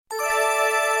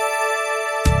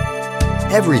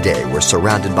Every day we're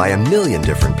surrounded by a million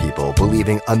different people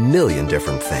believing a million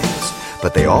different things,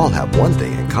 but they all have one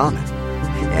thing in common.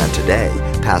 And today,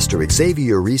 Pastor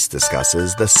Xavier Reese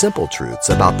discusses the simple truths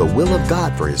about the will of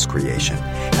God for His creation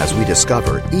as we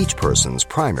discover each person's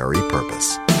primary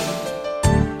purpose.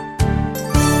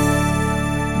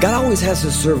 God always has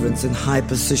His servants in high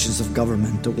positions of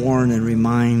government to warn and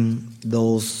remind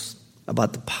those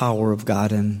about the power of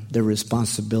God and their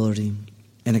responsibility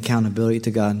and accountability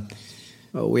to God.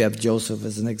 We have Joseph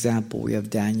as an example. We have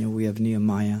Daniel. We have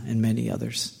Nehemiah and many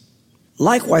others.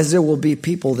 Likewise, there will be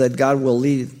people that God will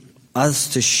lead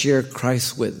us to share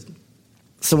Christ with.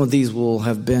 Some of these will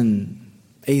have been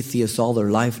atheists all their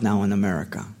life now in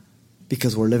America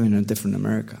because we're living in a different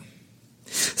America.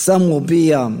 Some will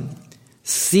be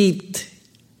steeped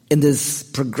in this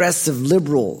progressive,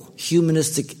 liberal,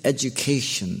 humanistic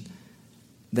education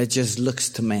that just looks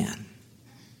to man.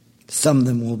 Some of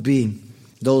them will be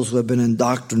those who have been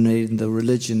indoctrinated in the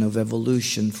religion of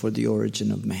evolution for the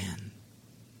origin of man.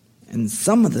 And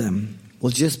some of them will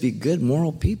just be good,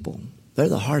 moral people. They're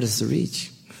the hardest to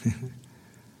reach.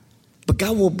 But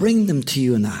God will bring them to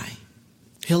you and I.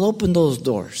 He'll open those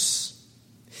doors.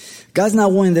 God's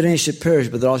not wanting that any should perish,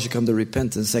 but that all should come to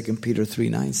repentance, 2 Peter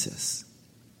 3:9 says.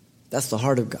 That's the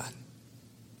heart of God.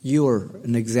 You are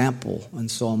an example, and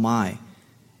so am I,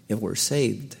 if we're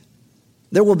saved.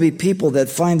 There will be people that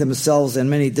find themselves in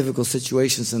many difficult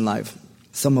situations in life.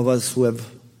 Some of us who have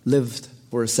lived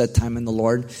for a set time in the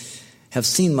Lord have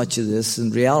seen much of this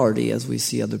in reality as we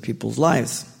see other people's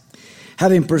lives.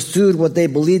 Having pursued what they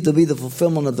believe to be the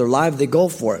fulfillment of their life, they go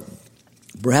for it.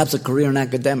 Perhaps a career in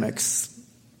academics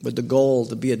with the goal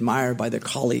to be admired by their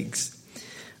colleagues.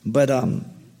 But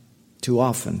too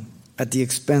often at the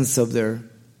expense of their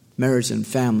marriage and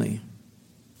family.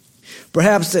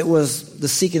 Perhaps it was the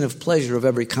seeking of pleasure of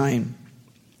every kind,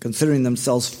 considering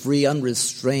themselves free,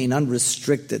 unrestrained,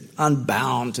 unrestricted,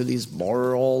 unbound to these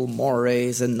moral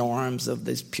mores and norms of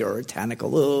this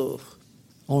puritanical,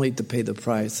 only to pay the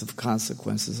price of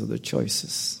consequences of their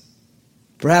choices.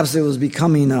 Perhaps it was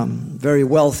becoming very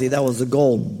wealthy. That was the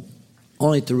goal,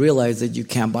 only to realize that you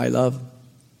can't buy love.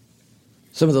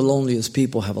 Some of the loneliest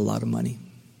people have a lot of money.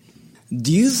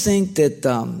 Do you think that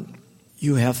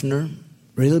Hugh Hefner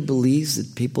really believes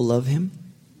that people love him?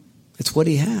 It's what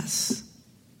he has.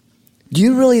 Do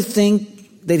you really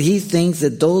think that he thinks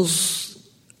that those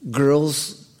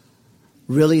girls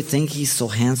really think he's so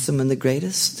handsome and the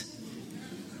greatest?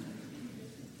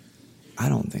 I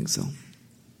don't think so.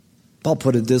 Paul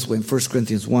put it this way in 1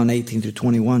 Corinthians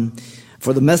 1:18-21.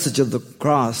 For the message of the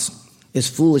cross is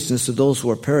foolishness to those who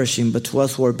are perishing, but to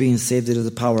us who are being saved it is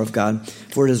the power of God.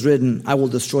 For it is written, I will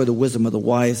destroy the wisdom of the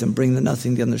wise and bring to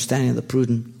nothing the understanding of the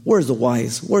prudent. Where is the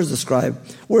wise? Where is the scribe?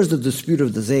 Where is the disputer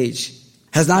of this age?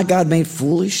 Has not God made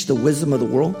foolish the wisdom of the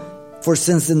world? For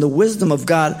since in the wisdom of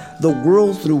God, the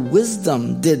world through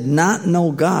wisdom did not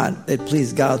know God, it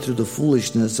pleased God through the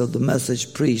foolishness of the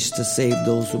message preached to save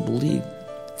those who believe.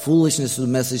 Foolishness of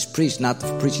the message preached, not the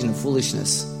preaching of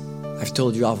foolishness. I've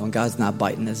told you often, God's not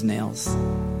biting his nails.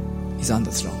 He's on the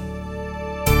throne.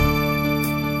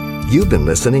 You've been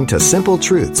listening to Simple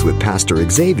Truths with Pastor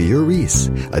Xavier Reese,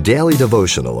 a daily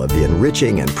devotional of the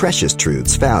enriching and precious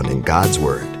truths found in God's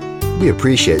Word. We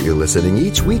appreciate you listening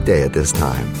each weekday at this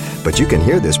time, but you can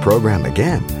hear this program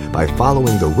again by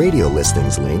following the radio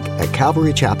listings link at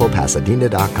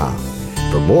CalvaryChapelPasadena.com.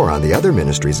 For more on the other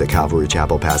ministries at Calvary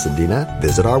Chapel Pasadena,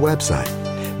 visit our website.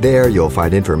 There you'll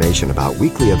find information about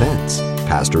weekly events,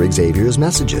 Pastor Xavier's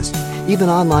messages, even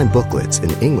online booklets in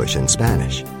English and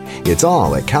Spanish. It's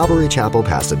all at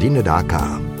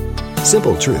CalvaryChapelPasadena.com.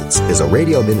 Simple Truths is a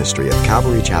radio ministry of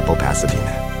Calvary Chapel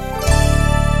Pasadena.